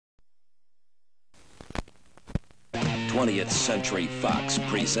20th Century Fox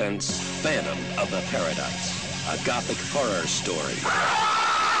presents Phantom of the Paradise, a gothic horror story.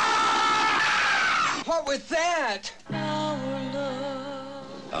 What was that? Our love,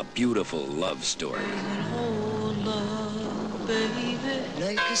 A beautiful love story. whole love, baby.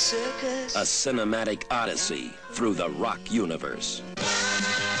 Like a circus. A cinematic odyssey through the rock universe.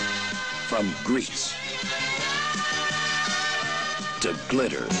 From Grease to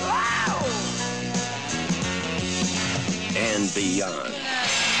glitter and beyond.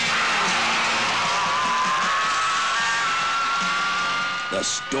 The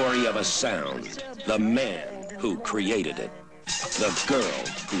story of a sound, the man who created it, the girl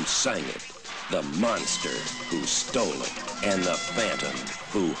who sang it, the monster who stole it, and the phantom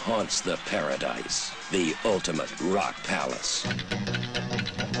who haunts the paradise, the ultimate rock palace.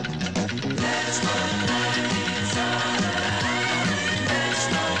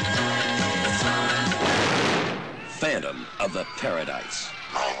 Phantom of the Paradise.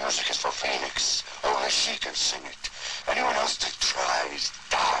 My music is for Phoenix. Only she can sing it. Anyone else that tries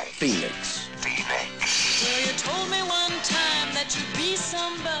dies. Phoenix. Phoenix. So you told me one time that you'd be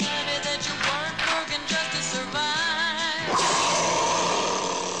somebody, that you weren't working just to survive.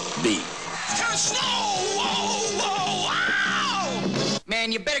 Beef. Snow! Whoa! Whoa! Ow!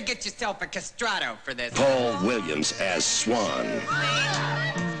 Man, you better get yourself a castrato for this. Paul Williams as Swan.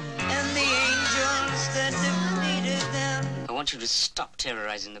 And the angels that defeated them. I want you to stop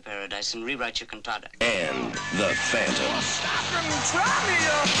terrorizing the paradise and rewrite your cantata. And the Phantom. Stop and try me,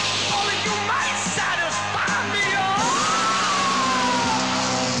 only you might satisfy me,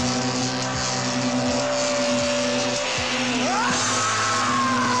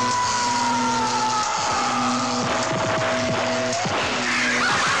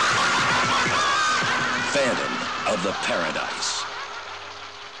 Phantom of the Paradise.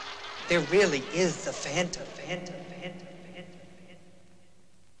 There really is the Phantom.